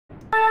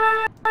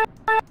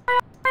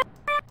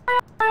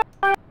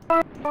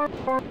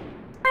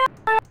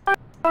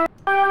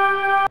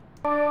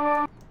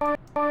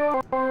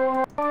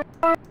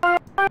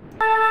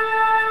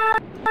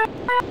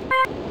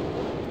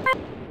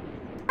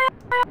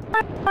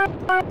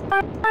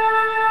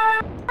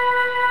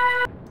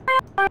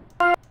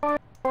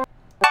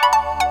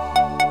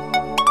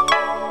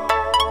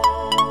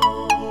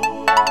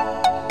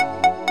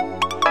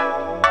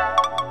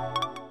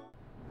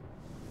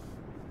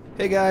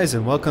Hey guys,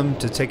 and welcome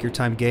to Take Your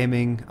Time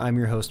Gaming. I'm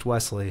your host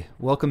Wesley.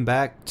 Welcome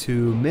back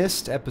to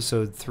Myst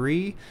episode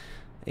 3.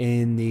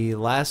 In the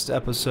last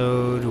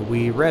episode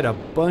we read a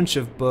bunch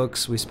of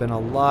books. We spent a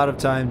lot of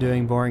time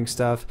doing boring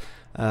stuff,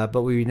 but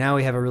now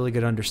we have a really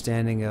good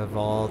understanding of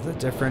all the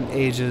different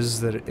ages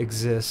that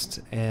exist,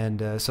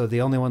 and so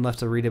the only one left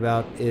to read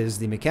about is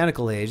the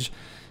mechanical age,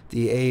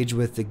 the age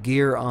with the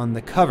gear on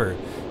the cover.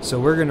 So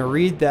we're going to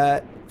read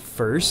that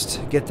first,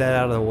 get that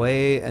out of the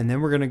way, and then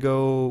we're going to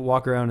go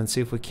walk around and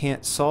see if we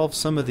can't solve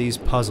some of these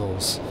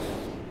puzzles.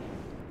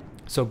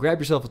 So grab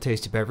yourself a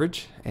tasty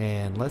beverage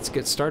and let's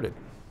get started.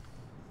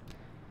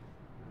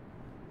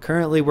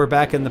 Currently we're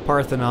back in the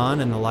Parthenon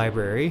in the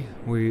library.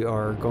 We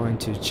are going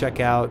to check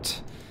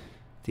out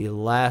the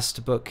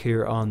last book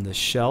here on the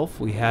shelf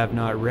we have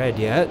not read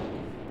yet,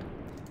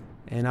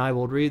 and I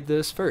will read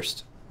this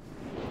first.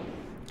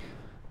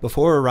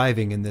 Before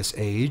arriving in this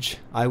age,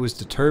 I was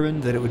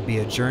determined that it would be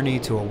a journey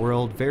to a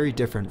world very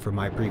different from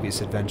my previous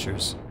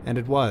adventures, and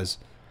it was.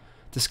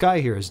 The sky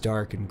here is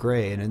dark and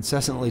gray and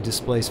incessantly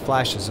displays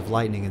flashes of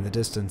lightning in the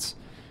distance.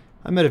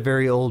 I met a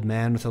very old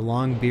man with a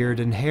long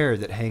beard and hair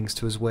that hangs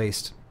to his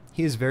waist.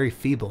 He is very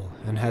feeble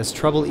and has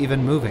trouble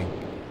even moving.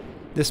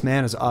 This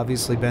man has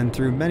obviously been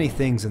through many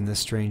things in this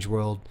strange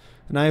world,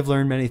 and I have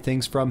learned many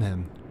things from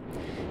him.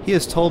 He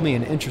has told me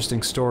an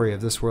interesting story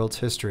of this world's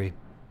history.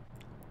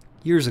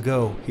 Years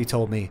ago, he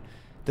told me,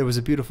 there was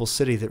a beautiful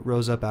city that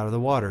rose up out of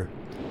the water.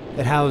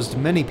 It housed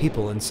many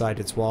people inside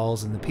its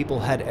walls, and the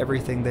people had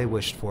everything they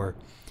wished for.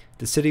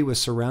 The city was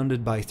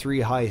surrounded by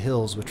 3 high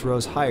hills which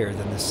rose higher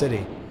than the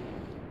city.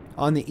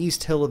 On the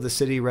east hill of the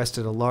city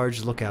rested a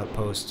large lookout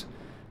post.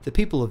 The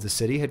people of the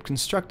city had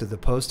constructed the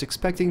post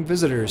expecting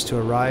visitors to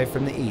arrive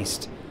from the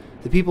east.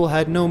 The people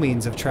had no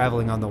means of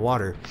traveling on the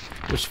water,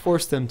 which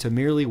forced them to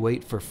merely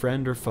wait for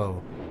friend or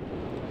foe.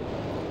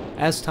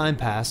 As time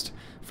passed,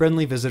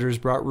 friendly visitors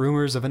brought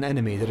rumors of an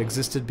enemy that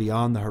existed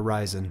beyond the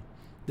horizon.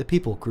 The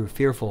people grew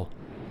fearful.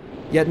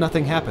 Yet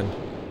nothing happened.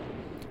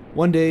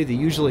 One day the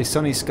usually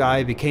sunny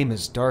sky became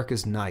as dark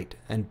as night,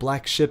 and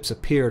black ships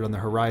appeared on the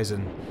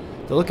horizon.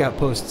 The lookout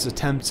post's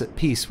attempts at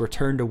peace were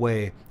turned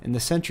away, and the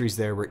sentries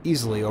there were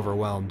easily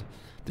overwhelmed.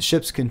 The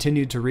ships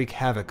continued to wreak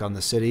havoc on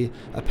the city,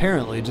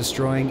 apparently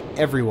destroying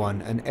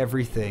everyone and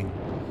everything.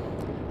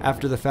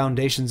 After the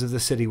foundations of the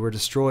city were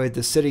destroyed,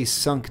 the city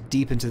sunk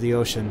deep into the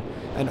ocean,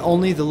 and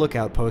only the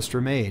lookout post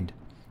remained.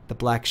 The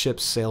black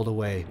ships sailed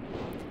away.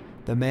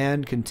 The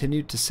man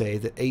continued to say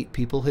that 8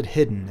 people had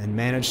hidden and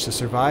managed to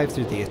survive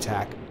through the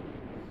attack.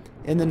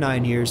 In the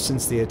 9 years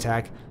since the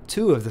attack,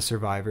 2 of the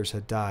survivors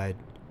had died.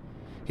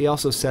 He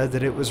also said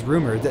that it was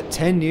rumored that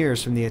 10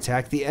 years from the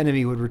attack the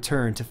enemy would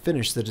return to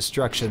finish the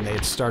destruction they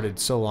had started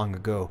so long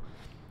ago.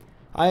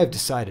 I have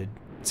decided,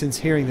 since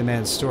hearing the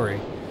man's story,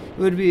 it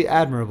would be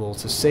admirable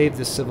to save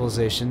this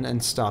civilization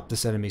and stop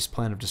this enemy's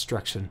plan of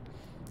destruction.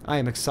 I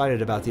am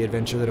excited about the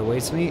adventure that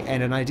awaits me,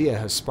 and an idea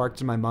has sparked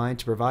in my mind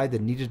to provide the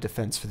needed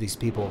defense for these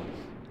people.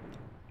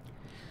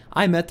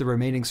 I met the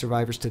remaining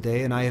survivors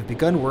today, and I have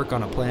begun work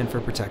on a plan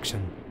for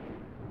protection.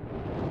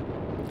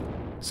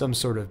 Some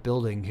sort of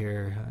building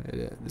here.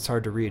 It's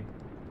hard to read.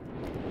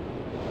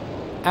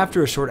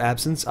 After a short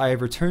absence, I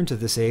have returned to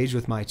this age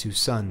with my 2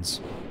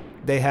 sons.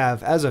 They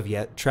have, as of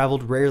yet,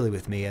 traveled rarely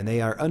with me, and they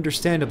are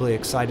understandably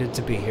excited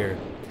to be here.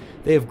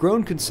 They have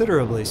grown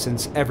considerably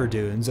since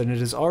Everdunes, and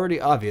it is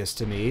already obvious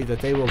to me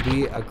that they will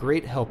be a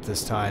great help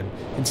this time,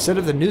 instead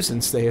of the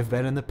nuisance they have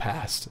been in the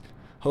past.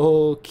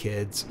 Oh,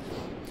 kids.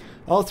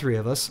 All 3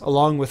 of us,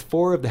 along with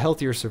 4 of the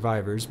healthier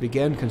survivors,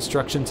 began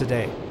construction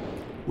today.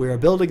 We are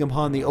building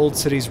upon the old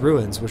city's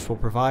ruins, which will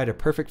provide a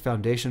perfect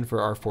foundation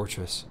for our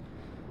fortress.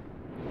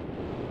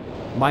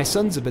 My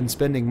sons have been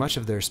spending much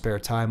of their spare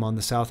time on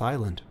the South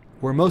Island,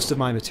 where most of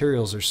my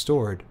materials are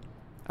stored.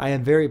 I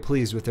am very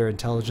pleased with their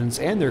intelligence,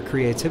 and their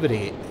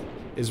creativity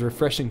is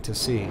refreshing to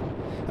see,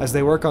 as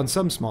they work on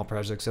some small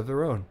projects of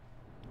their own.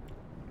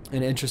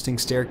 An interesting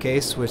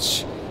staircase,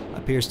 which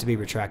appears to be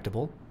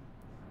retractable.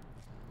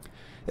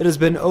 It has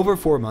been over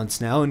 4 months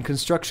now, and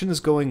construction is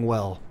going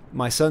well.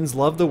 My sons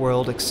love the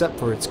world except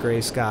for its gray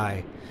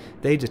sky.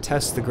 They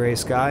detest the gray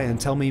sky and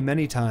tell me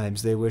many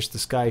times they wish the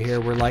sky here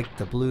were like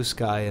the blue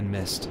sky in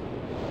Myst.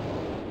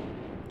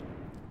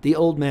 The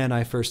old man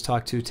I first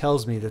talked to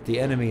tells me that the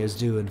enemy is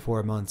due in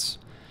 4 months.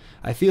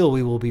 I feel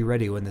we will be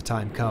ready when the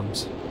time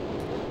comes.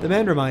 The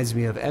man reminds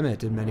me of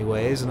Emmett in many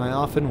ways, and I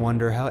often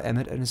wonder how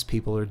Emmett and his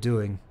people are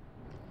doing.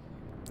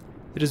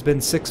 It has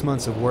been 6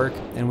 months of work,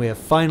 and we have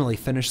finally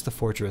finished the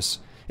fortress.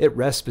 It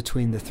rests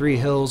between the 3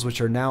 hills, which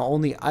are now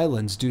only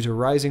islands due to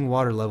rising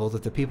water level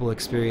that the people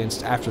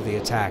experienced after the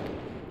attack.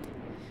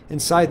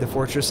 Inside the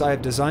fortress, I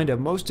have designed a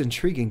most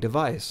intriguing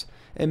device.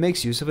 It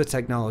makes use of a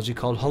technology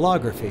called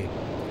holography.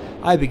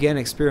 I began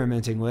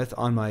experimenting with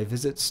on my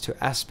visits to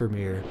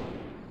Aspermere.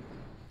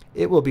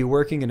 It will be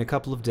working in a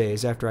couple of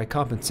days after I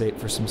compensate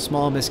for some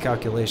small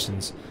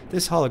miscalculations.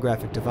 This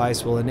holographic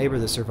device will enable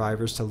the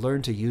survivors to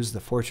learn to use the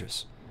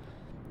fortress.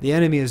 The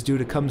enemy is due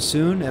to come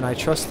soon, and I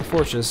trust the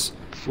fortress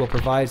will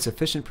provide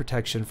sufficient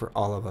protection for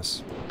all of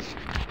us.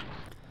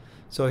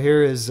 So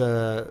here is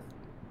the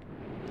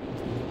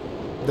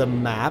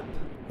map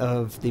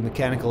of the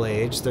mechanical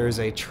age. There is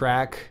a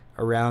track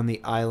around the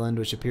island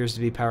which appears to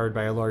be powered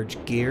by a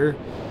large gear.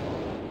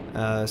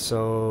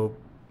 So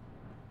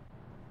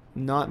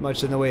not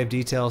much in the way of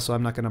detail, so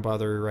I'm not going to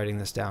bother writing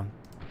this down.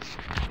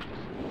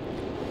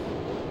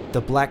 The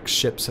black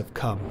ships have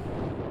come.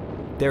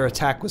 Their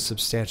attack was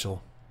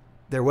substantial.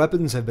 Their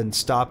weapons have been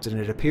stopped, and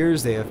it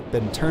appears they have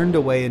been turned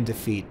away in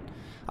defeat.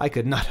 I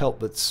could not help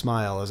but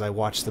smile as I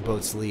watched the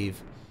boats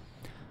leave.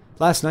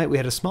 Last night we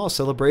had a small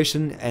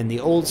celebration, and the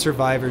old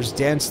survivors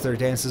danced their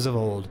dances of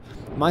old.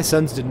 My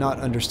sons did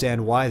not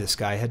understand why the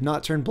sky had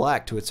not turned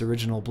black to its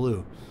original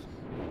blue.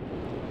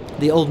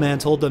 The old man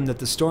told them that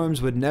the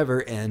storms would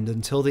never end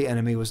until the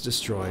enemy was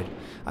destroyed.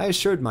 I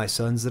assured my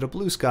sons that a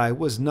blue sky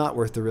was not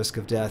worth the risk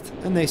of death,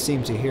 and they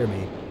seemed to hear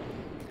me.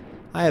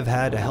 I have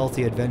had a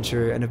healthy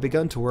adventure and have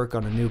begun to work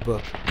on a new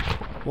book.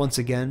 Once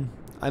again,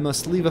 I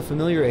must leave a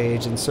familiar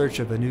age in search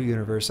of a new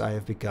universe I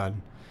have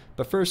begun.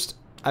 But first,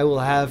 I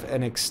will have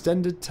an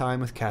extended time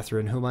with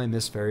Catherine, whom I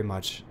miss very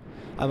much.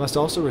 I must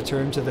also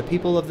return to the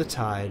people of the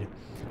tide.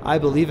 I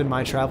believe in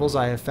my travels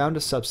I have found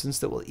a substance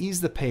that will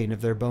ease the pain of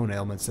their bone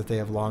ailments that they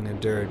have long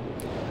endured.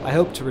 I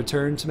hope to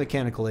return to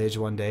mechanical age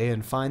one day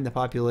and find the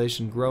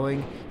population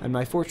growing and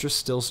my fortress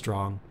still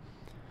strong.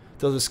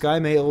 Though the sky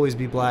may always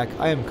be black,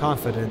 I am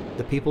confident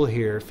the people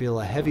here feel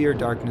a heavier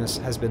darkness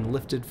has been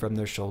lifted from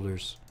their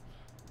shoulders.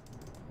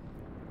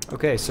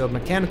 Okay, so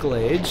mechanical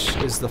age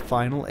is the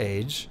final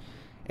age,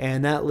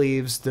 and that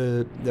leaves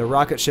the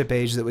rocket ship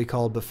age that we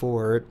called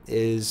before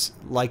is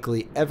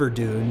likely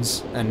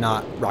Everdunes and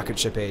not rocket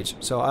ship age.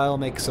 So I'll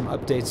make some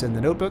updates in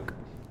the notebook,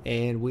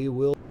 and we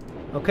will...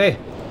 Okay,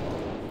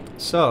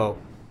 so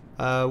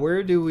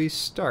where do we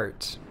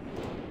start?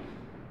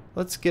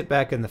 Let's get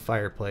back in the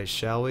fireplace,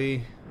 shall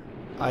we?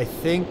 I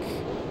think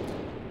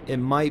it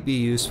might be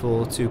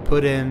useful to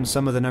put in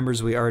some of the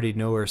numbers we already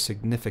know are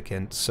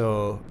significant.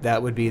 So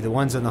that would be the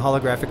ones in the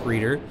holographic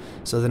reader.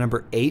 So the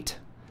number 8,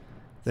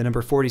 the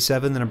number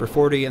 47, the number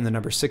 40, and the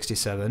number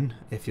 67,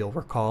 if you'll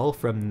recall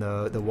from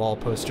the wall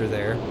poster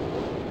there.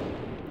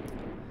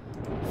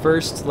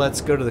 First,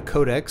 let's go to the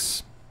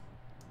codex.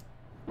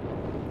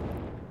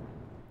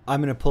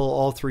 I'm going to pull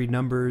all 3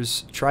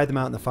 numbers, try them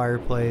out in the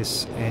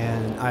fireplace,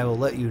 and I will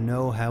let you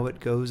know how it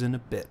goes in a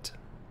bit.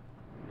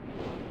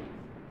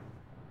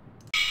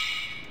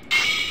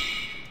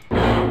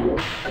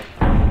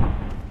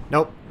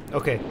 Nope.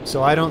 Okay,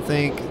 so I don't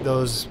think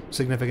those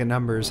significant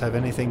numbers have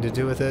anything to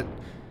do with it.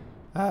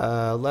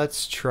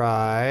 Let's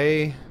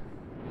try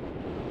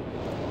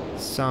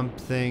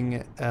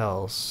something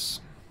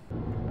else.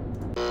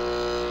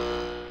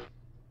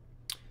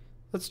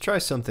 Let's try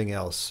something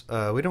else.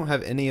 We don't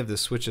have any of the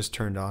switches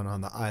turned on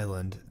the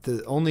island.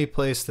 The only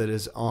place that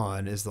is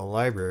on is the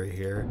library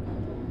here.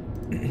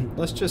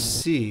 Let's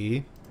just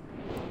see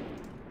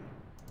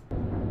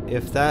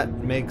if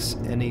that makes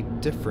any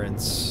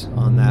difference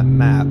on that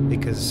map,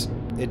 because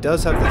it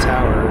does have the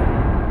tower,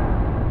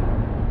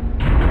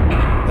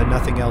 but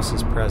nothing else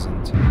is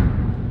present.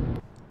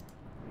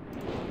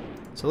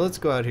 So let's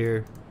go out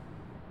here.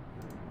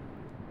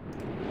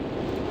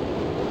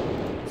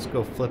 Let's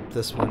go flip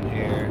this one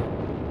here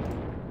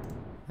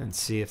and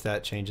see if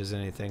that changes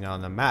anything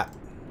on the map.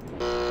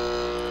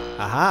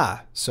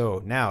 Aha!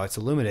 So now it's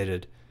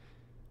illuminated.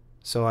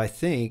 So I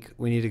think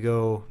we need to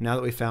go, now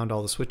that we found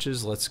all the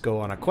switches, let's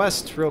go on a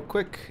quest real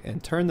quick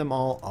and turn them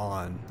all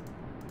on.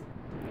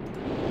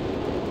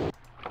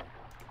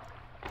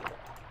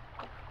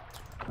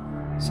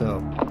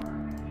 So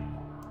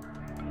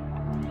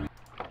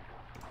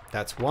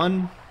that's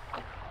 1.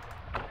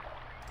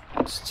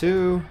 That's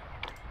 2.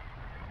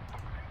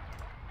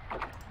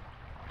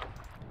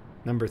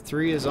 Number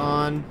 3 is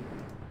on.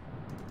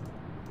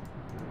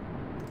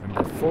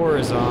 Number 4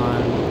 is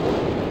on.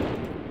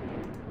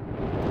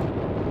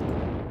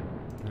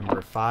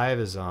 Number 5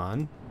 is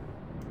on.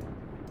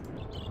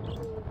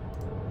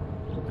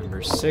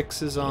 Number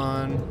 6 is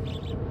on.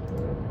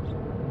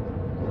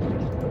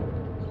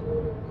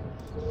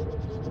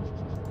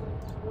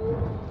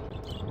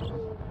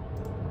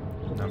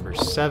 Number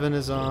 7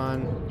 is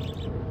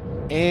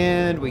on.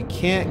 And we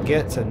can't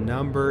get to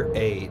number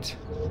 8,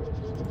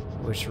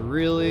 which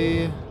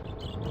really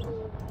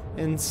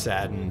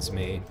saddens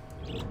me.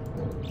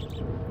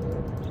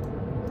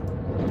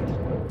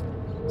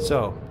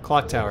 So,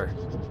 clock tower.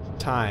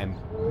 Time.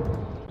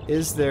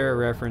 Is there a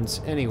reference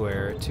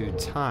anywhere to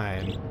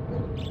time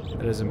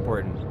that is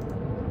important?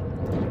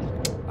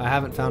 I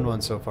haven't found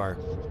one so far.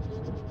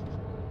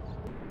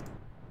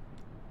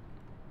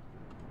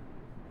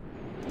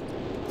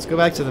 Let's go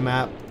back to the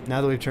map.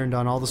 now that we've turned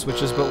on all the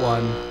switches but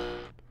one,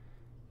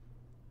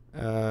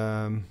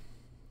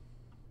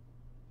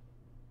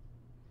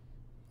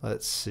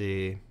 let's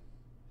see.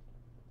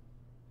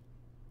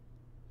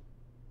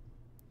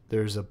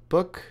 There's a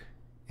book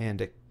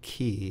and a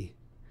key.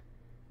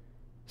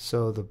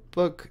 So the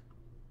book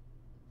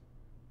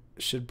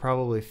should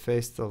probably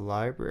face the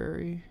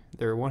library.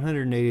 They're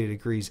 180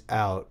 degrees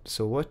out.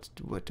 So what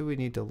do we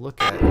need to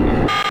look at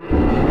here?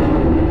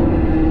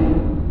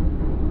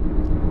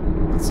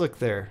 Let's look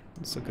there.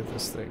 Let's look at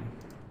this thing.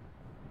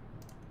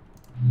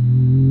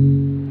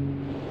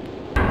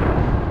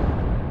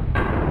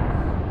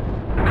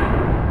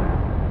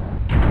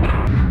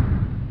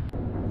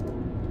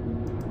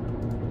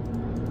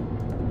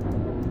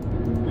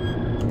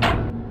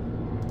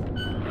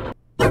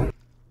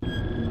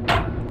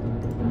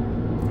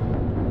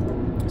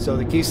 So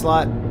the key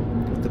slot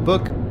with the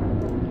book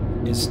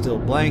is still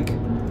blank,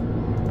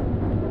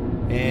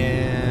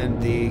 and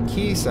the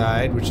key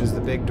side, which is the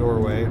big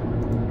doorway,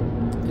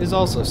 is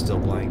also still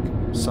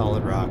blank.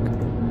 Solid rock.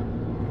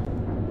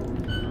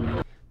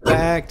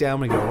 Back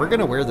down we go. We're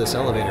gonna wear this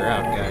elevator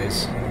out,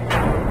 guys.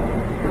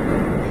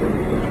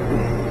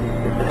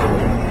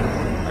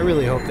 I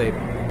really hope they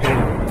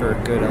paid for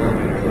a good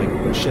elevator,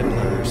 like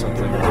Schindler or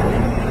something.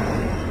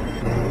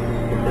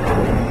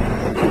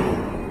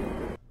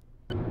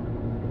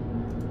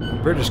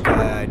 British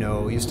guy I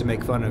know used to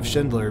make fun of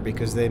Schindler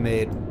because they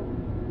made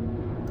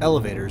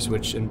elevators,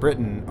 which in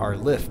Britain are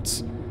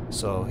lifts.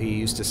 So he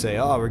used to say,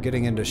 "Oh, we're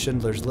getting into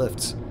Schindler's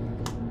lifts,"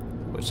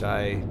 which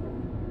I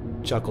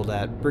chuckled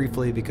at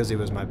briefly because he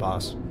was my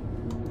boss.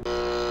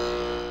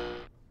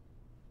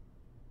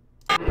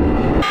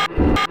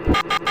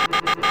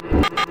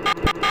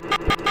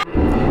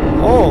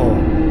 Oh,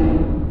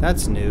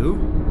 that's new.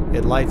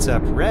 It lights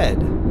up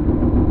red.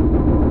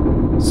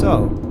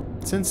 So,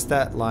 since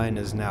that line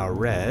is now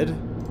red,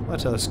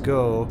 let us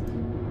go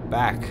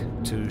back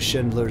to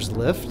Schindler's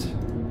Lift,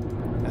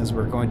 as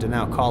we're going to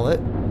now call it,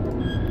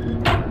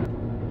 and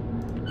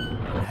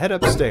head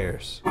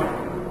upstairs.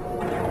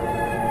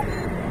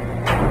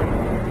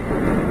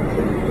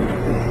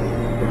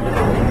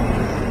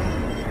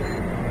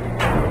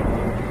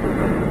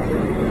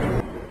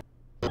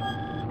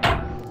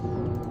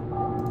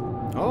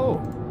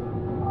 Oh,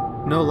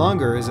 no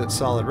longer is it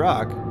solid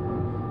rock.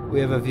 We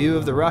have a view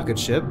of the rocket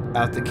ship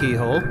out the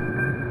keyhole.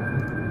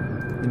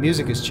 The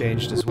music has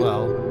changed as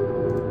well.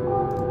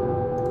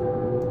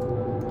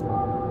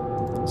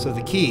 So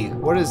the key,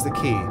 what is the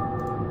key?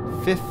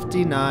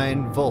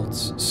 59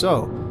 volts.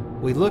 So,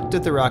 we looked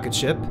at the rocket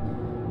ship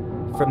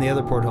from the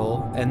other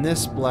porthole, and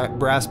this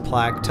brass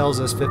plaque tells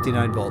us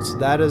 59 volts.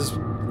 That is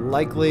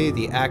likely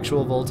the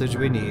actual voltage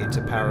we need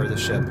to power the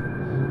ship.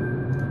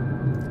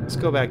 Let's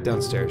go back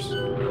downstairs.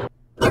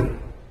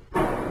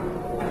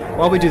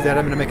 While we do that,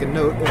 I'm going to make a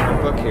note in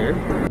our book here.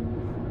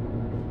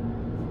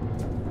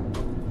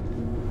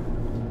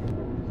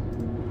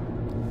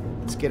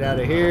 Let's get out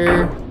of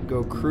here,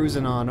 go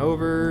cruising on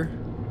over.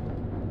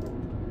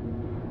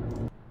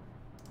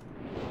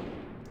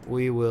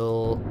 We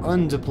will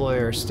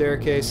undeploy our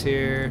staircase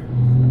here.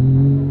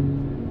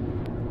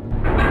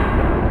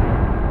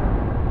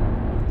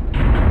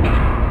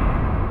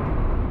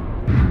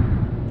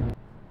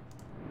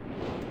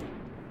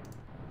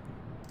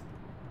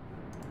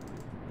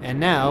 And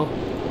now,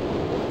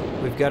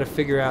 we've got to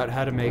figure out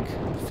how to make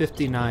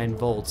 59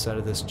 volts out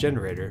of this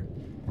generator.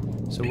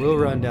 So we'll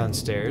run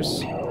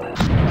downstairs.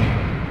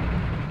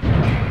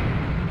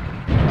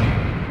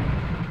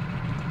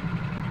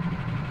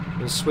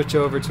 We'll switch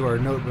over to our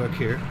notebook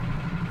here.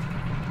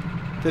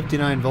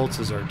 59 volts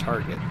is our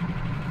target.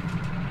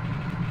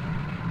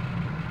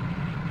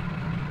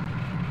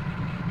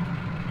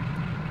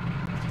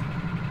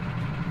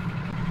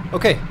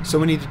 Okay, so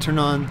we need to turn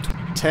on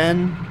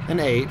 10 and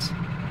 8.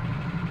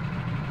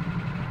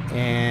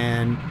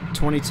 And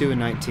 22 and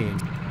 19.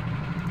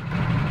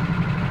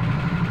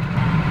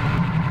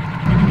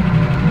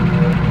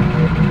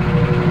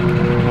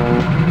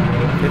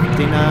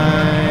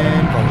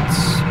 $59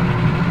 volts.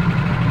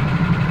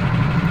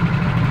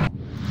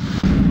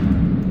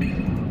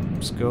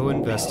 Let's go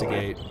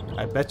investigate.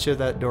 I bet you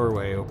that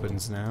doorway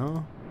opens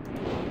now.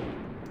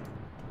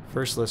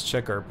 First, let's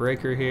check our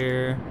breaker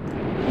here.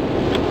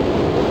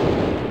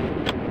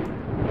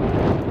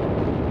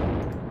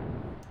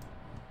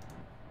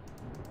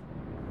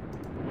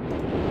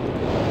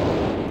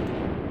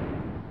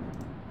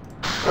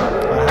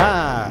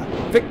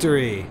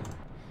 Victory!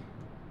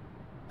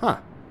 Huh.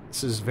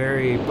 This is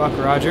very Buck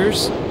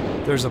Rogers.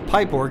 There's a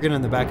pipe organ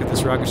in the back of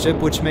this rocket ship,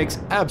 which makes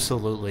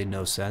absolutely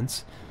no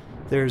sense.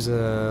 There's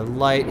a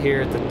light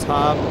here at the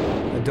top,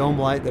 a dome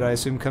light that I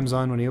assume comes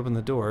on when you open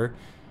the door,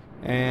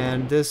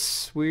 and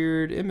this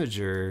weird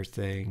imager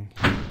thing.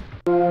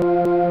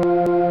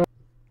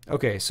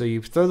 Okay, so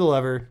you throw the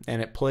lever,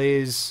 and it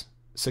plays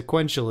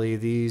sequentially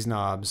these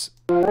knobs.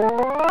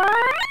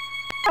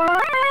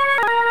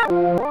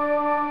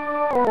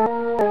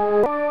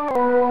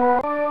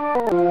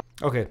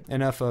 Okay,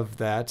 enough of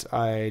that.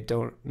 I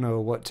don't know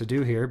what to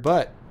do here,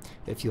 but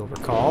if you'll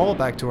recall,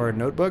 back to our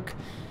notebook,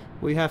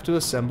 we have to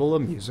assemble a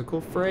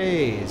musical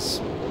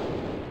phrase.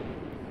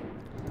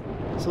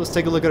 So let's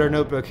take a look at our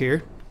notebook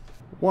here.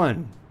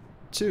 1,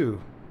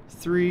 2,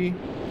 3,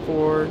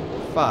 4,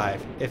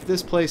 5. If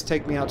this plays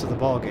Take Me Out to the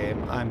Ball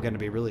Game, I'm going to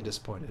be really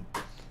disappointed.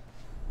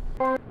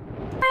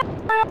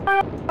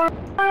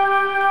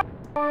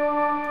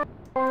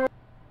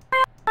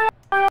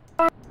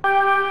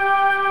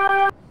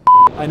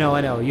 I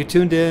know. You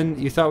tuned in,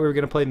 you thought we were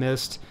going to play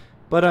Myst,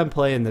 but I'm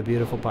playing the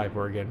beautiful pipe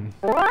organ.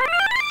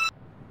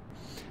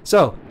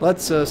 So,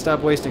 let's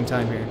stop wasting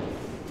time here.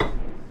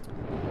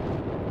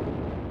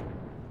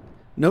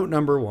 Note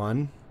number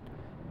 1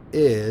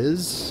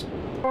 is...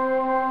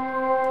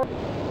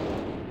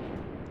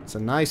 it's a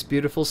nice,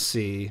 beautiful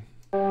C.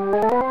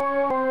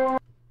 Number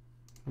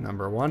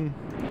 1.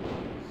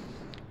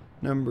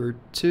 Number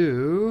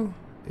 2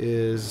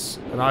 is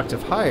an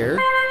octave higher.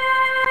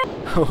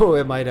 Oh,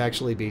 it might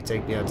actually be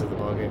Take Me Out to the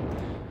Ball Game.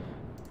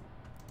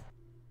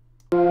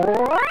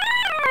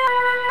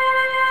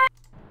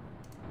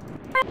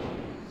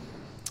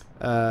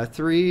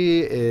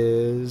 Three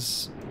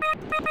is...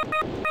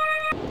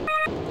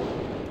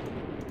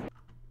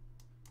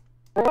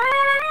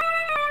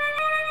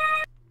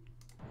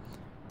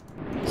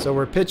 so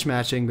we're pitch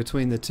matching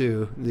between the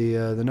two.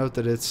 The note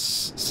that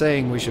it's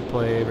saying we should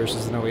play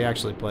versus the note we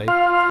actually play.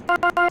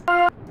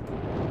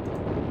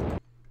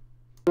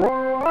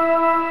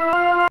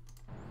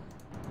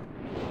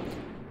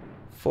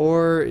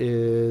 4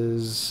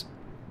 is...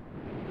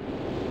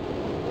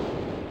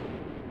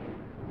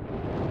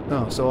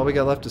 oh, so all we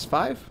got left is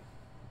 5?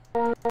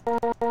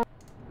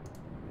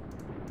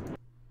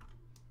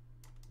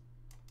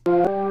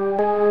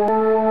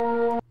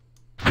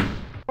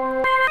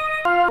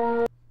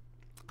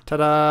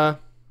 Ta-da!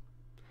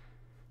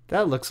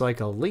 That looks like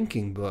a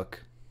linking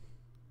book.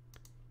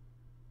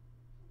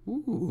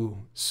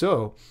 Ooh,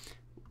 so...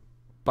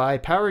 by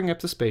powering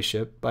up the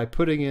spaceship, by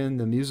putting in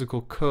the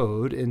musical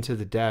code into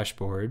the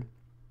dashboard,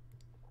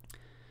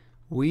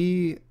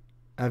 we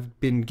have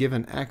been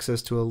given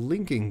access to a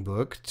linking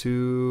book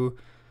to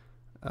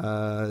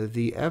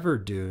the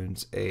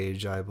Everdunes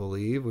age, I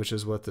believe, which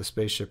is what the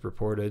spaceship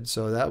reported.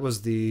 So that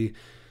was the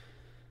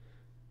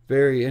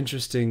very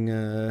interesting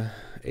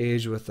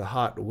age with the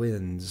hot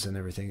winds and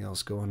everything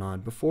else going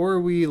on. Before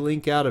we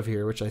link out of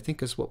here, which I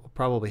think is what will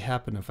probably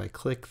happen if I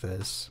click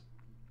this,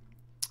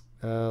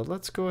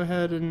 let's go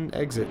ahead and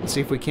exit and see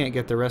if we can't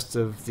get the rest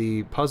of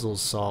the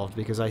puzzles solved,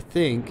 because I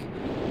think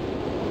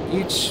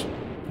each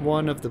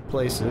one of the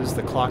places,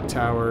 the clock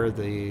tower,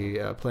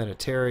 the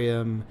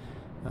planetarium,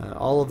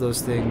 all of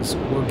those things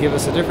will give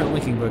us a different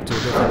linking book to a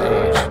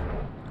different age.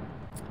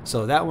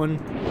 So that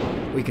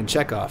one we can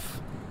check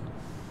off.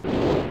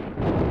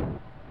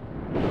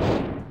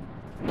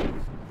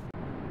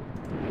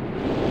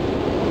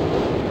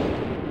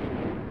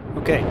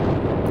 Okay,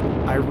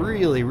 I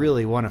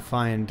really want to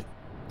find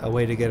a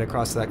way to get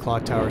across to that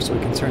clock tower so we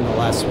can turn the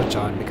last switch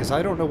on, because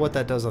I don't know what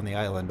that does on the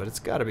island, but it's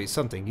got to be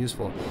something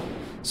useful.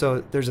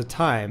 So there's a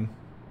time,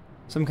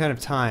 some kind of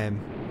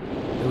time,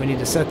 that we need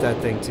to set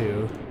that thing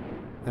to,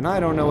 and I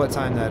don't know what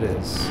time that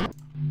is.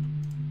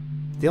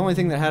 The only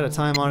thing that had a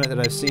time on it that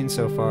I've seen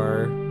so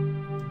far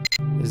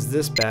is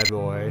this bad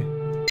boy,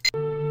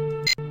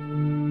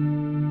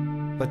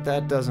 but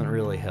that doesn't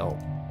really help.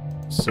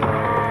 So...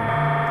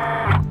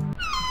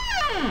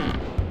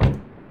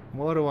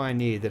 what do I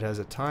need that has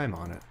a time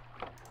on it?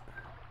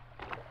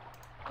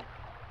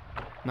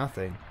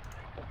 Nothing.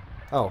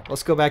 Oh,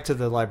 let's go back to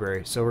the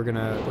library. So we're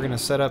gonna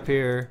set up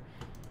here.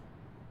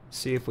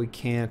 See if we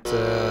can't.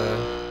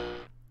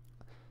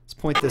 Let's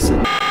point this in.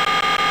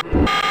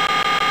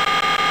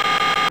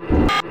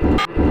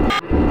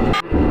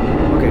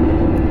 Okay.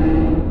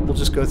 We'll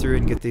just go through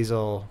and get these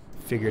all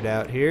figured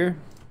out here.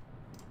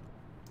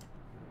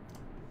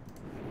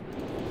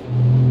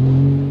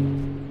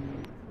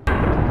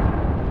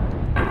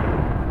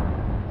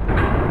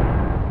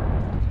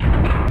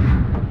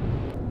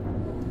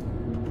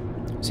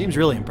 Seems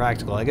really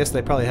impractical. I guess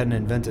they probably hadn't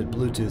invented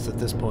Bluetooth at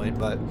this point,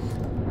 but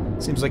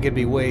it seems like it'd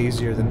be way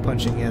easier than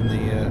punching in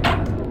the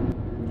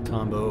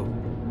combo,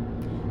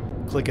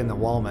 clicking the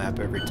wall map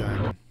every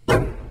time.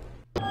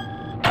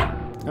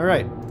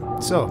 Alright,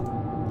 so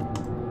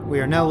we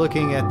are now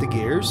looking at the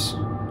gears.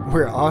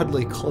 We're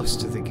oddly close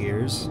to the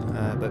gears,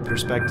 but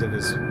perspective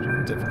is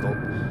difficult.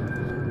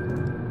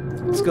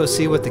 Let's go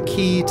see what the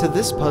key to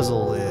this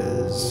puzzle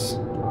is.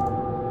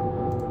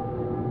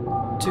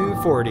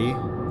 240.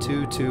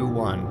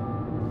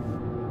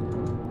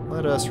 221.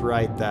 Let us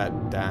write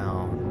that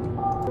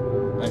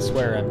down. I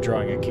swear I'm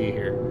drawing a key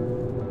here.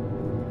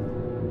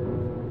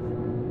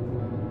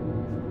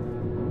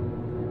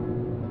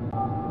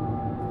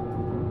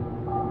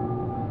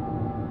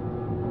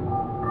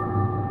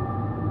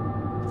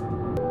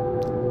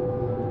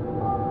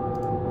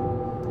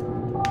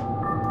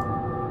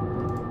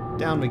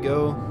 Down we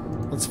go.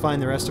 Let's find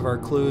the rest of our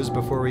clues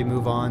before we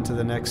move on to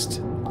the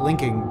next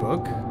linking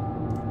book.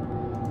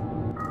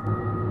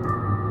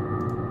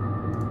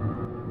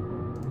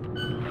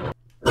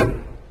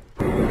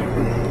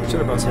 Should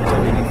have brought some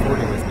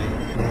WD-40 with me.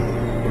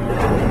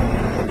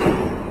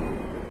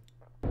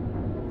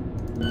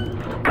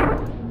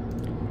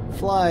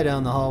 Fly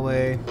down the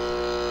hallway.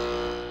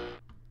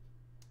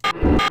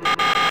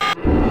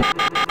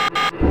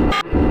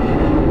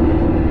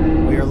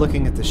 We are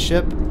looking at the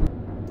ship.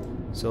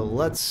 So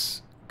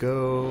let's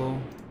go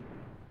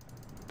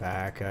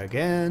back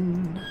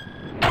again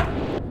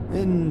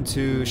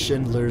into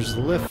Schindler's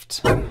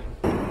Lift.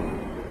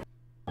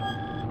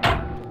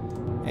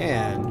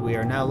 And we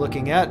are now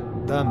looking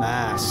at the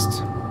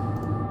mast.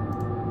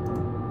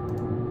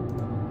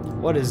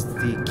 What is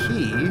the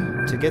key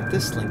to get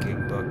this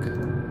linking book?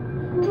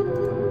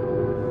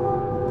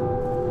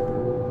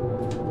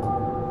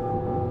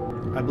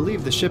 I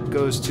believe the ship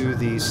goes to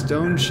the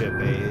stone ship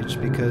age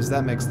because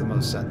that makes the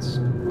most sense.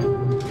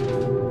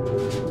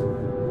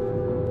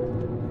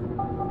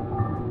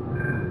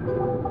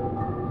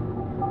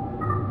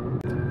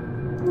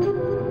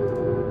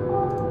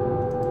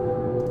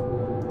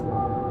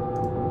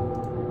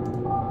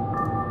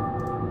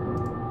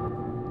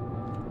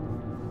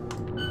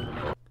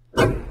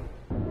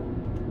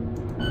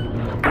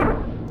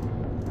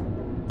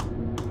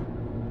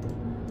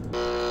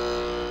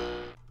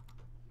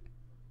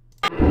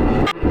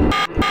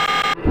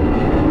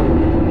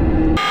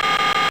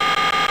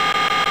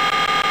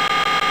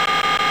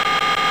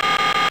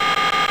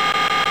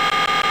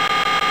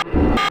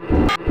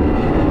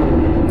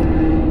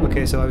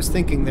 So I was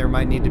thinking there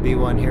might need to be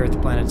one here at the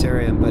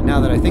planetarium, but now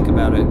that I think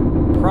about it,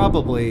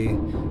 probably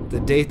the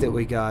date that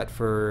we got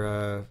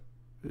for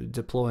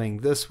deploying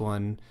this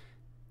one,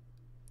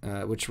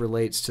 which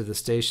relates to the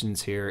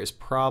stations here, is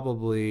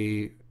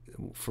probably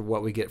for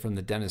what we get from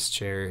the dentist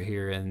chair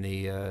here in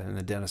the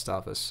dentist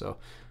office. So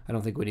I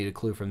don't think we need a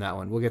clue from that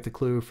one. We'll get the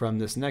clue from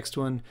this next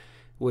one,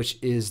 which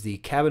is the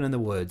cabin in the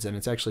woods, and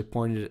it's actually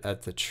pointed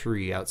at the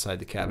tree outside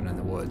the cabin in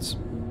the woods.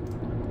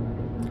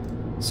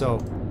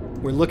 So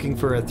we're looking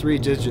for a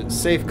 3-digit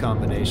safe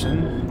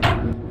combination,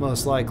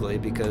 most likely,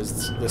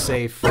 because the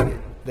safe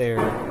there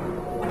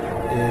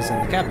is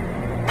in the cabin.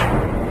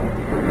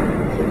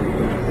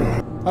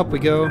 Up we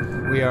go.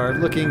 We are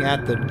looking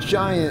at the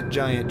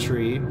giant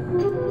tree.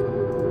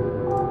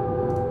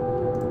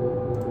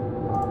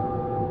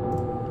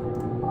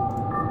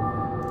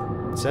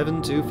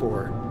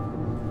 "724.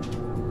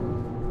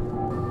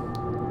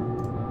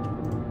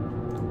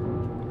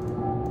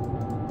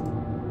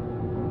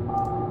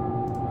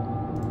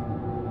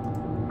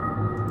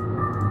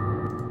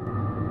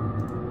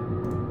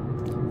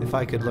 If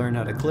I could learn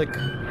how to click,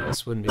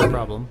 this wouldn't be a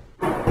problem.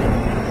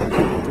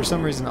 For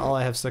some reason, all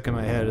I have stuck in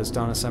my head is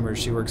Donna Summer's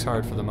 "She Works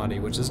Hard for the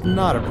Money," which is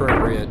not an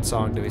appropriate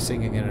song to be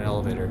singing in an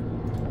elevator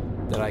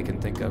that I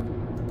can think of.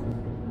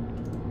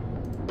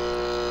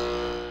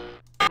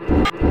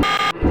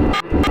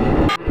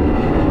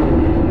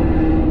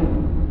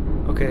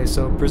 Okay,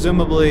 so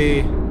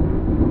presumably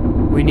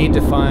we need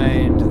to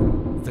find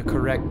the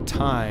correct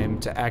time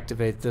to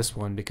activate this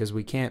one, because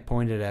we can't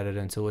point it at it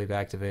until we've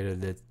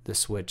activated the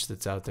switch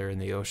that's out there in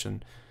the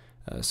ocean.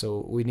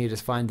 So we need to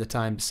find the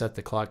time to set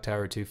the clock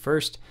tower to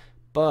first,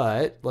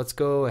 but let's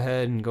go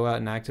ahead and go out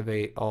and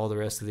activate all the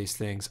rest of these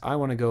things. I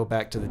want to go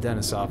back to the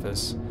dentist's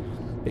office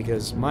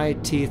because my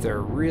teeth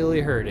are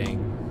really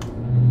hurting.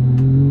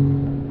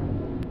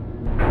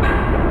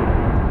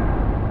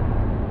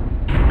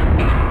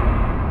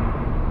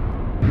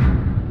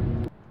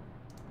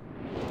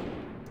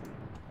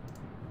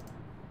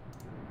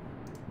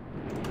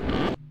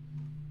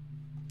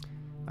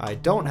 I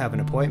don't have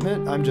an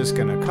appointment. I'm just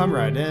gonna come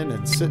right in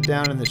and sit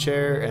down in the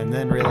chair and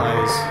then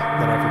realize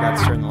that I forgot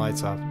to turn the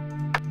lights off.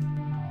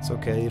 It's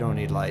okay, you don't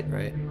need light,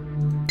 right?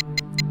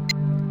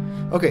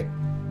 Okay.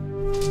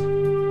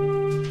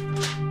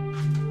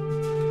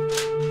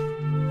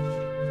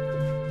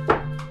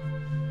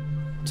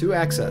 To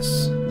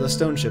access the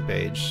Stone Ship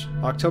Age,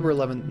 October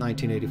 11th,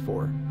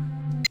 1984.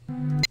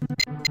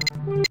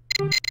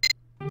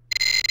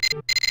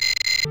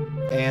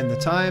 And the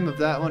time of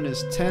that one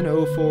is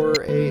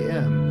 10:04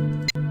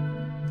 a.m.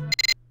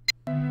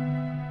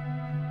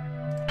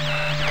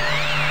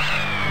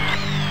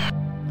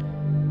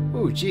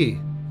 Ooh, gee.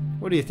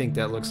 What do you think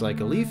that looks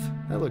like? A leaf?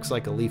 That looks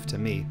like a leaf to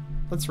me.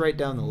 Let's write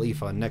down the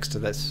leaf on next to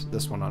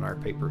this one on our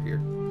paper here.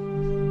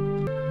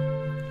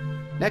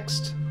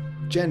 Next,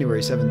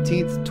 January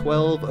 17th,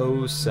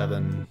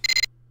 12:07.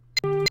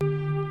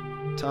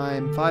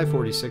 Time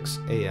 5:46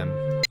 a.m.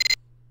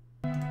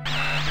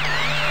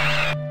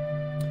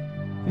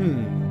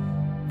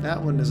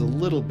 That one is a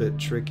little bit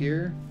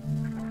trickier.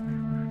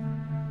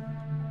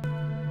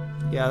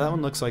 Yeah, that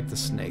one looks like the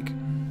snake.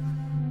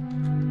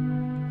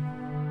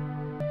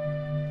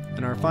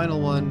 And our final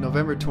one,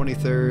 November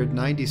 23rd,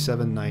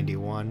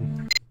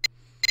 9791.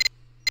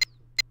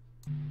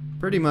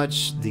 Pretty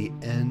much the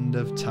end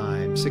of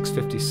time,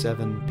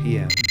 6:57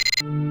 p.m.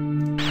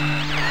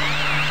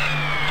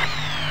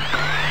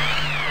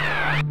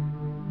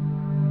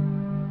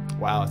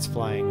 Wow, it's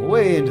flying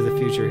way into the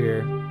future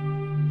here.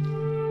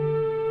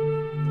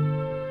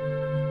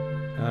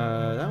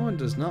 That one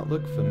does not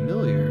look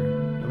familiar.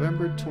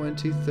 November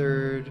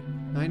 23rd,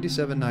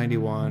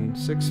 9791,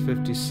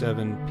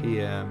 6:57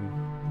 p.m.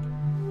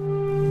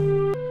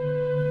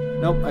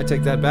 Nope, I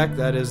take that back.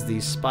 That is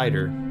the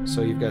spider.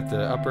 So you've got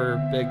the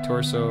upper big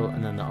torso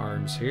and then the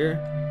arms here.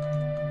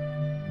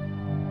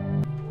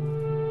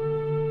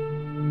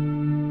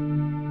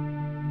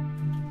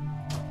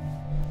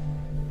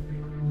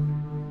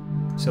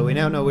 So we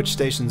now know which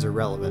stations are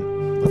relevant.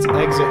 Let's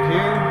exit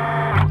here.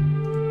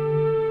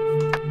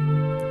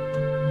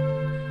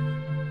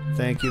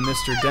 Thank you,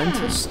 Mr.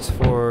 Dentist,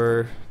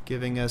 for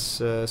giving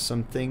us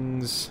some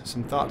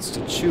thoughts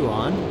to chew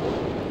on.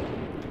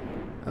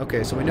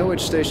 Okay, so we know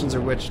which stations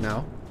are which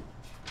now.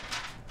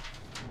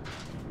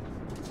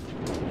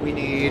 We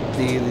need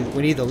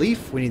the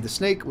leaf, we need the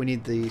snake, we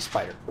need the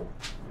spider.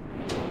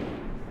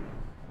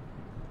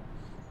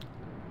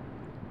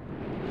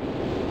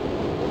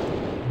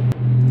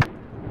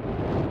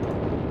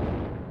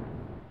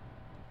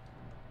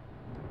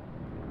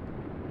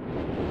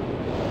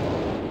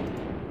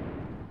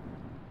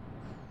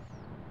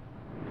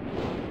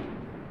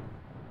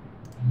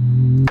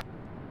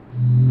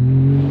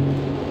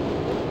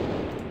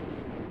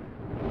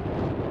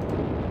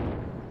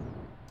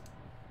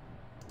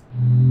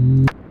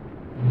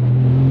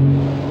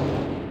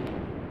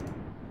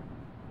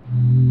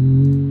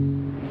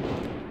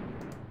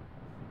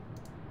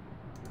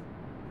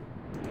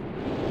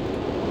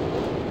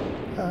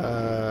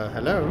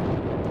 Hello?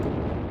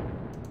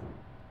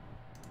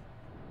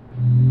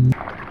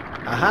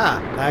 Aha!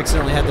 I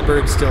accidentally had the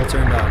bird still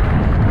turned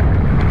on.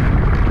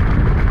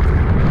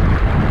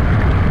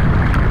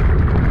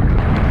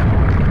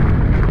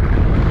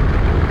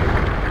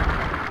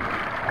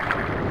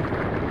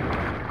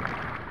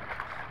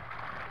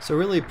 So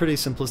really pretty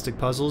simplistic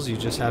puzzles, you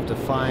just have to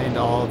find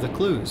all of the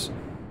clues.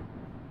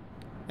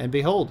 And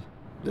behold,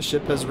 the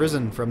ship has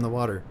risen from the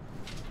water.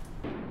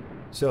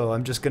 So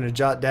I'm just going to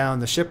jot down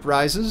the ship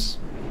rises.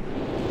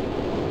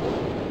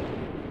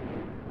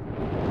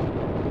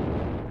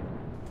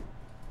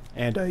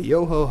 And a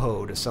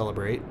yo-ho-ho to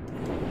celebrate.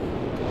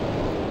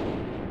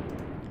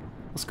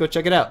 Let's go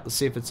check it out. Let's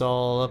see if it's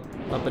all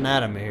up and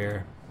at 'em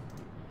here.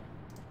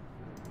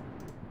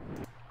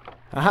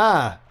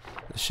 Aha!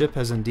 The ship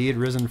has indeed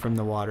risen from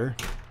the water.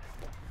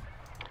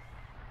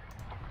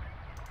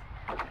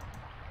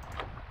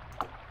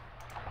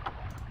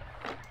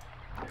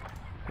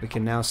 We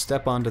can now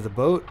step onto the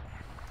boat.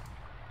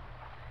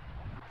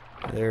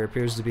 There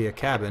appears to be a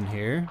cabin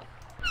here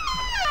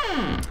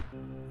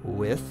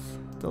with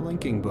the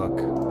linking book.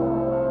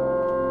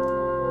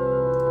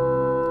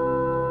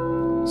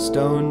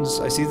 Stones,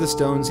 I see the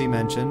stones he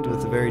mentioned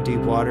with the very deep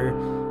water.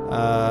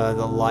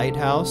 The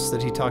lighthouse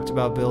that he talked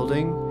about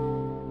building.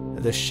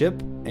 The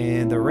ship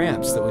and the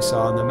ramps that we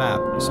saw on the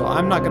map. So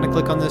I'm not going to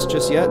click on this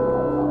just yet.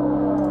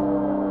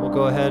 We'll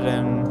go ahead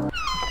and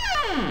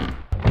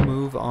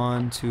move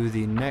on to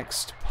the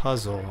next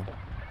puzzle.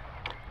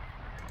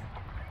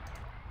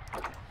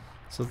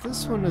 So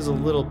this one is a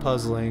little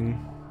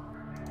puzzling.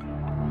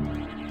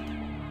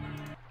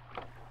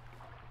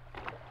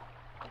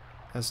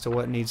 As to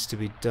what needs to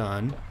be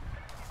done.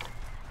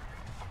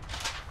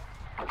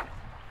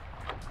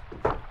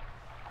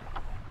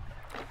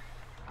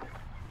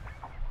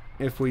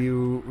 If we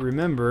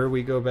remember,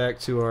 we go back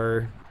to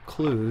our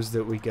clues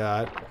that we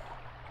got.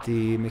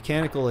 The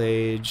mechanical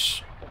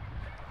age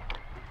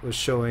was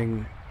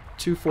showing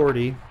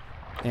 240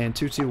 and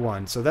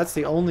 221. So that's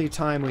the only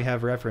time we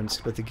have reference,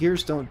 but the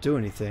gears don't do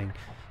anything.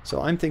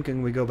 So I'm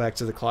thinking we go back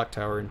to the clock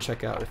tower and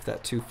check out if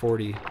that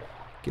 240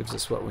 gives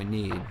us what we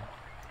need.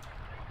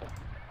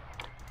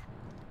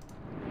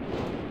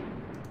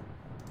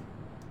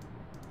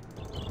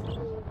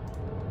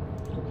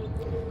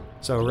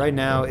 So right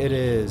now it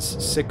is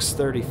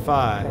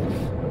 6:35.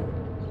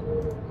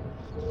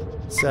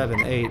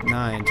 7, 8,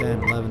 9,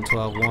 10, 11,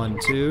 12, 1,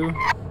 2,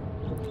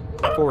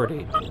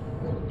 40.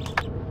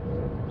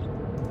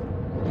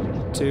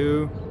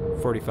 2,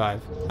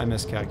 45. I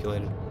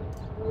miscalculated.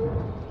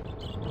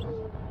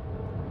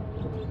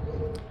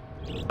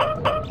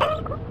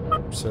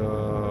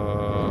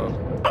 So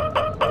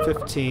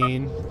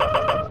 15,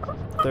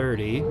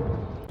 30.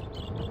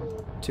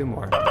 2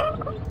 more.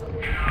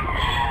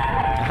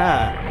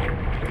 Aha!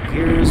 The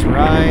gears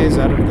rise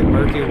out of the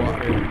murky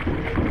water.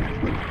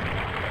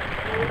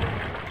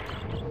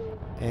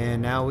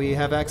 And now we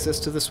have access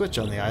to the switch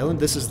on the island.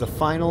 This is the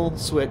final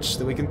switch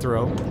that we can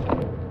throw.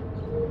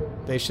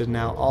 They should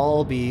now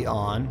all be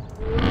on.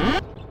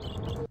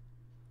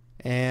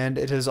 And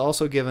it has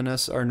also given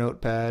us our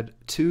notepad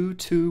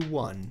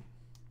 221.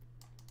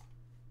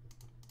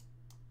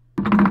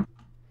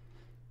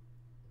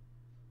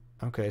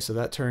 Okay, so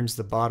that turns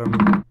the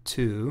bottom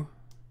 2.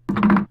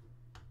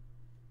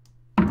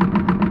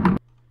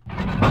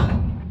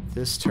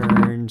 This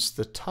turns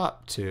the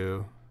top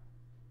 2.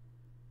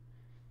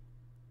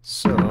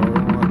 So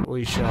what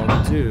we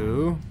shall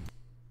do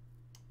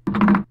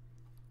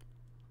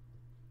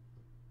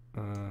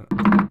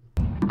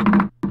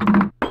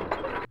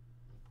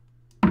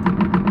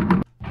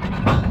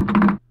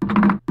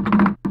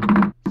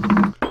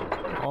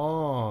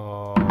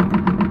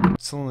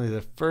it's only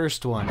the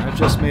first one. I've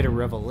just made a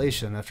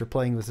revelation after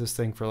playing with this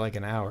thing for like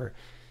an hour.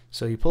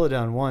 So you pull it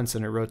down once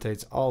and it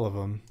rotates all of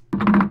them.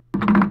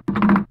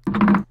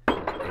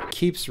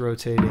 keeps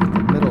rotating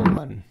the middle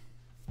one.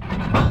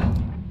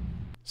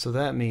 So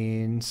that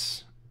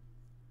means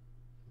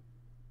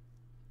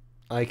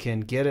I can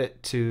get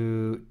it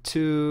to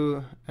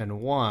 2 and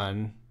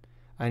 1.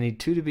 I need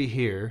 2 to be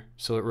here,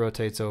 so it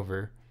rotates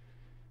over.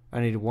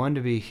 I need 1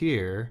 to be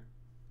here.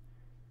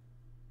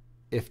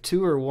 If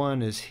 2 or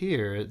 1 is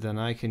here, then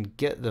I can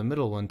get the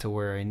middle one to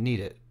where I need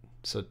it.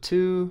 So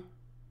 2,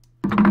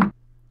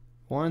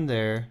 1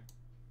 there,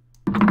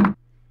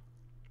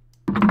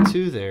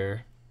 2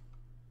 there,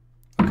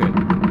 okay,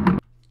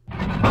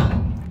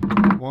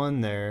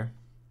 1 there,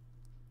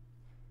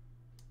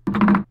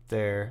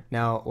 there.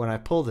 Now when I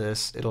pull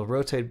this, it'll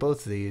rotate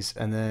both of these,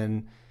 and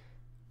then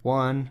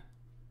 1,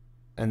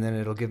 and then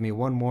it'll give me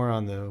 1 more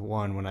on the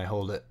 1 when I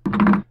hold it.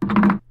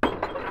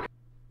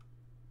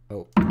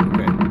 Oh,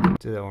 okay,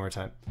 do that one more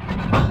time.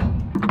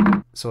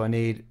 So I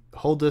need,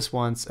 hold this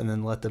once, and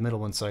then let the middle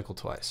one cycle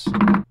twice.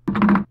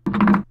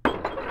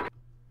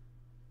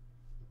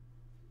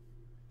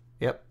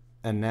 Yep,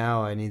 and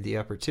now I need the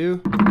upper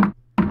 2.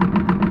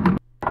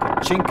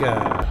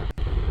 Chinka!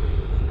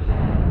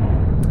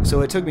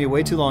 So it took me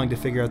way too long to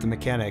figure out the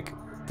mechanic,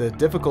 the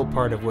difficult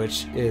part of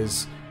which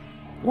is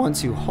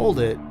once you hold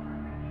it,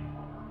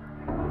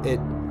 it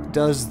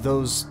does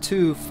those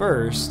 2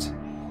 first,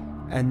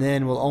 and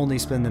then will only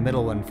spin the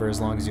middle one for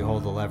as long as you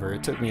hold the lever.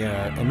 It took me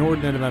an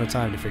inordinate amount of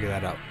time to figure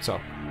that out, so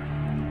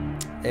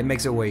it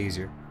makes it way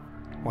easier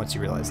once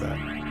you realize that.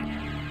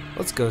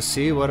 Let's go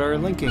see what our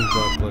linking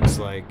book looks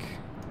like.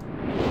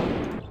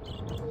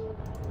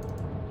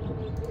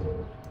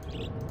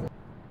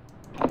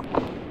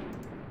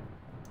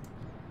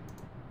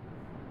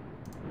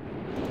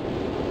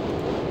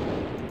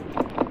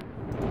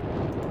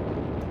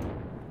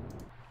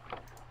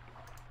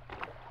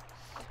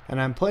 And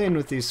I'm playing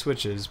with these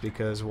switches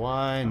because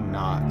why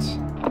not?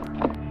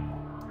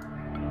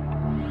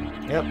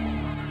 Yep,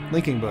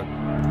 linking book.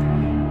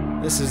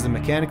 This is the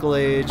mechanical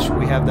age.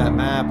 We have that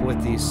map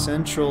with the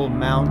central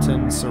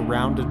mountain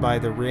surrounded by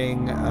the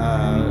ring,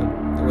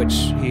 which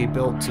he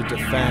built to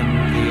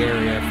defend the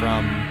area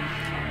from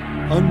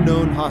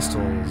unknown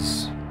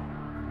hostiles.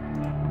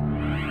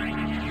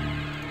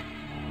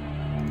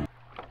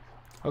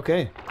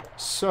 Okay,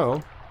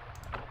 so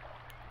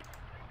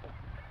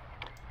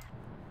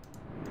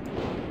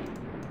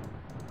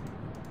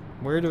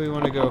where do we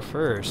want to go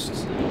first?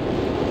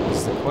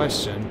 That's the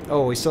question.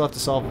 Oh, we still have to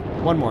solve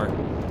one more.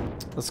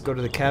 Let's go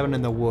to the cabin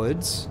in the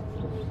woods.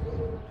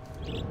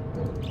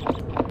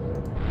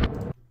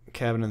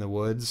 Cabin in the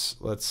woods.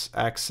 Let's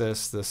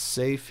access the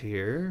safe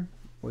here,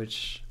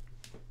 which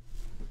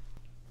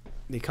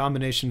the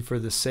combination for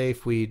the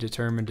safe we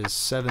determined is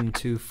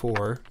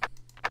 724.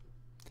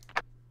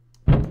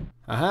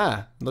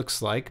 Aha!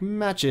 Looks like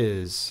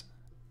matches.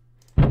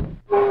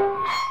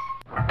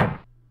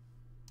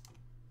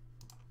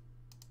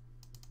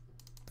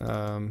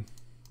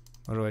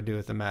 What do I do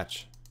with the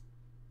match?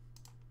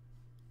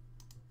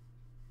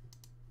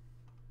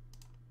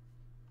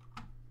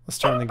 Let's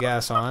turn the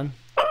gas on.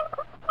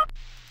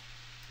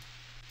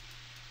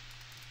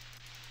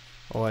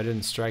 Oh, I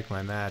didn't strike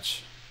my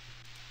match.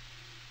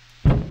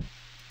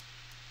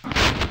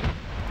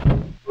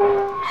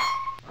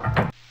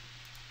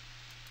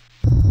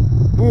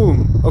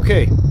 Boom!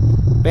 Okay.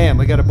 Bam,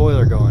 we got a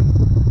boiler going.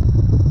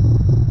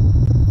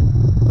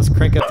 Let's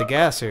crank up the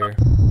gas here.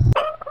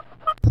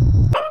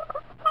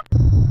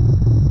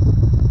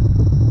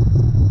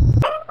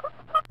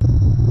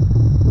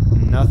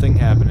 Nothing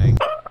happening.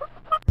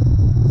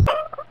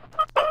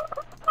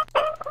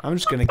 I'm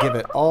just gonna give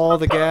it all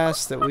the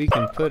gas that we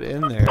can put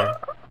in there.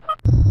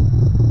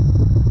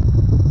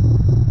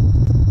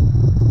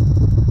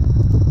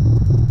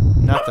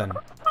 Nothing.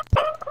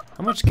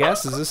 How much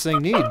gas does this thing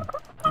need?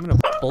 I'm gonna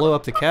blow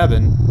up the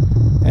cabin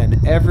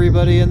and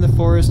everybody in the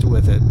forest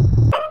with it.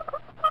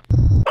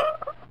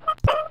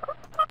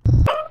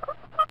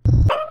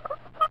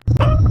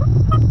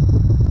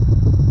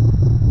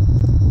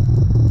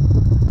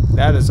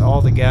 That is all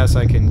the gas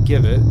I can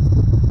give it.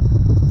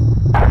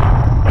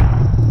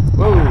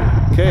 Whoa,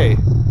 okay.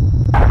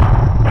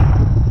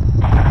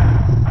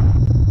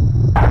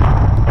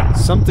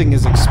 Something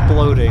is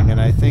exploding,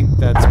 and I think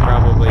that's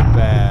probably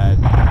bad.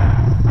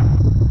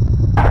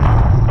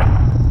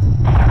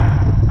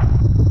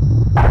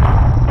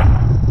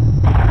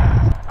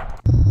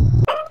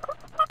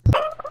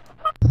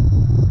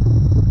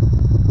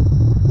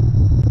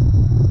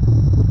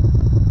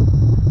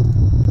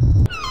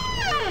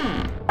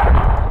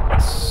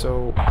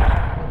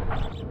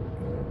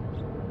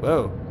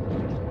 Whoa.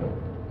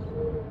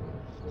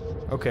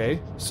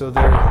 Okay, so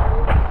there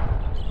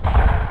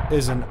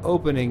is an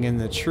opening in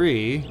the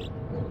tree,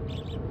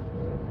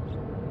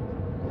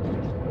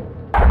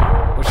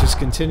 which is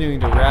continuing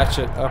to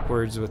ratchet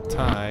upwards with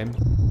time.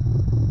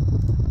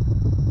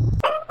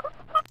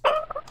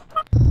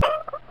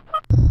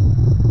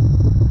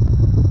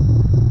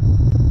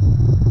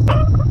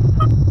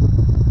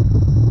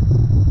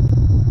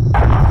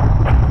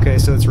 Okay,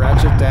 so it's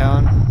ratchet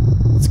down.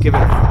 Let's give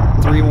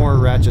it 3 more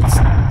ratchets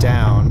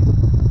down.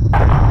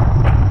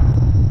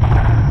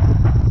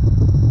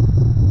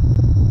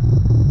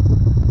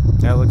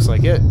 looks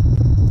like it.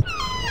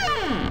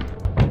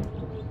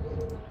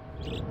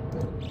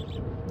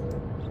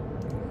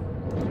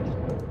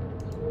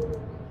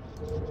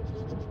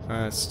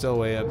 It's still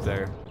way up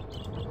there.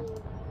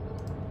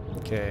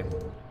 Okay,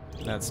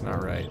 that's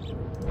not right.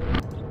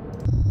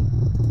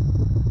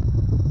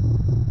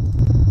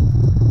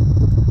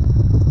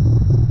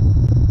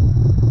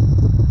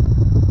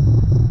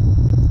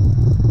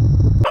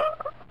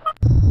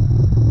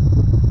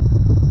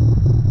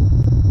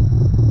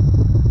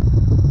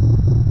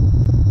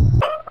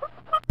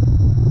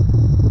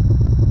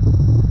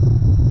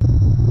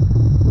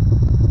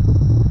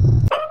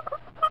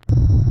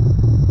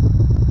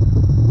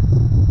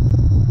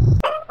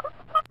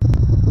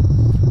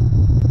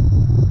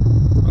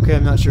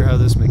 I'm not sure how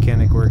this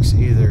mechanic works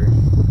either.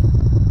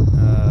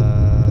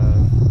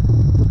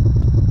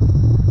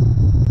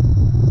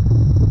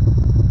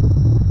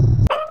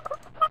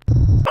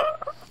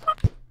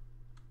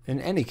 In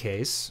any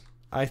case,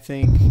 I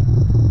think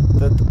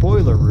that the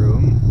boiler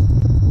room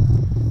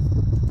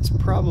is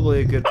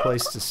probably a good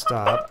place to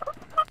stop.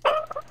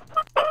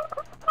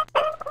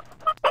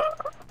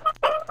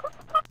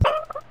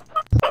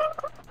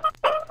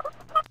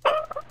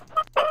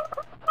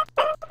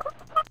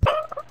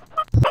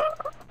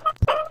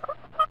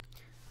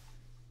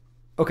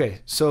 Okay,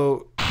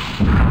 so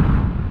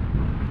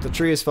the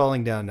tree is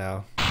falling down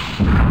now.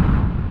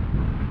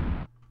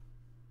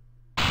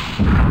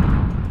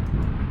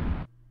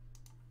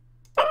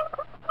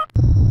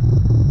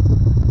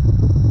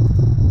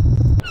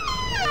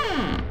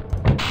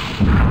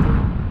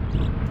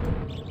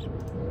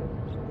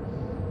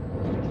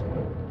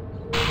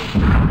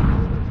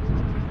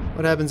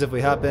 What happens if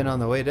we hop in on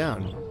the way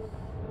down?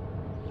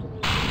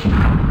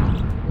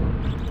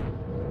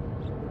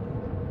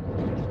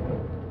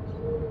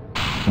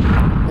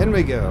 In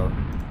we go.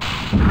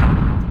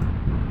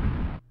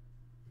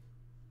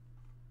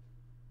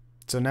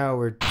 So now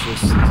we're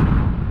just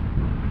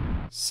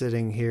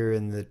sitting here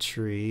in the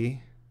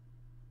tree,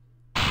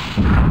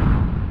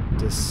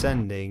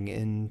 descending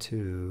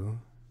into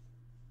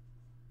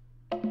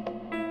the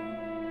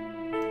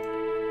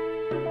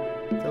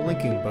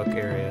linking book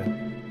area.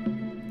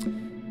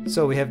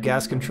 So we have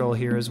gas control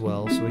here as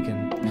well, so we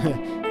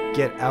can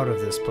get out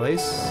of this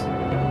place.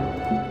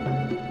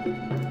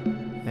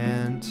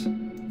 And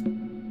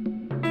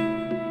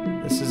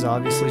this is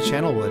obviously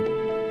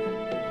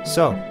Channelwood.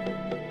 So,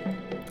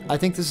 I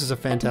think this is a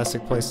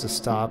fantastic place to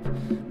stop.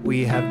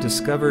 We have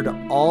discovered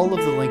all of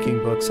the linking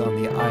books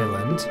on the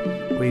island.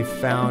 We've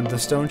found the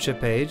Stone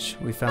Ship Age,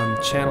 we found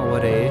the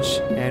Channelwood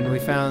Age, and we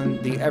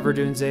found the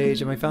Everdunes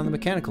Age, and we found the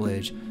Mechanical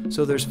Age.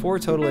 So there's 4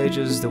 total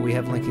ages that we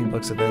have linking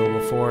books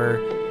available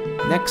for.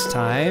 Next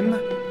time,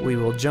 we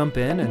will jump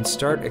in and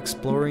start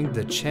exploring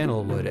the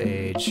Channelwood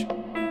Age.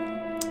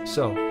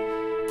 So,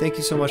 thank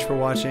you so much for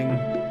watching.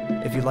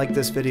 If you liked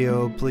this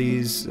video,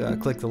 please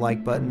click the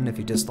like button. If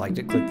you disliked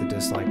it, click the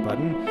dislike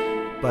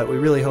button. But we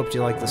really hope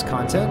you like this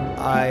content.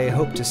 I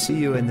hope to see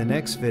you in the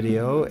next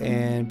video,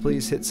 and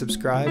please hit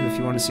subscribe if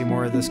you want to see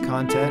more of this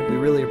content. We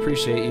really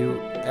appreciate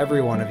you,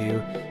 every one of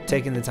you,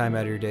 taking the time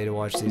out of your day to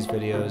watch these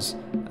videos.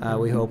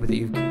 We hope that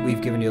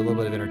we've given you a little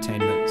bit of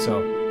entertainment.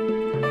 So,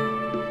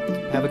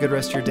 have a good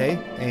rest of your day,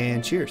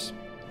 and cheers.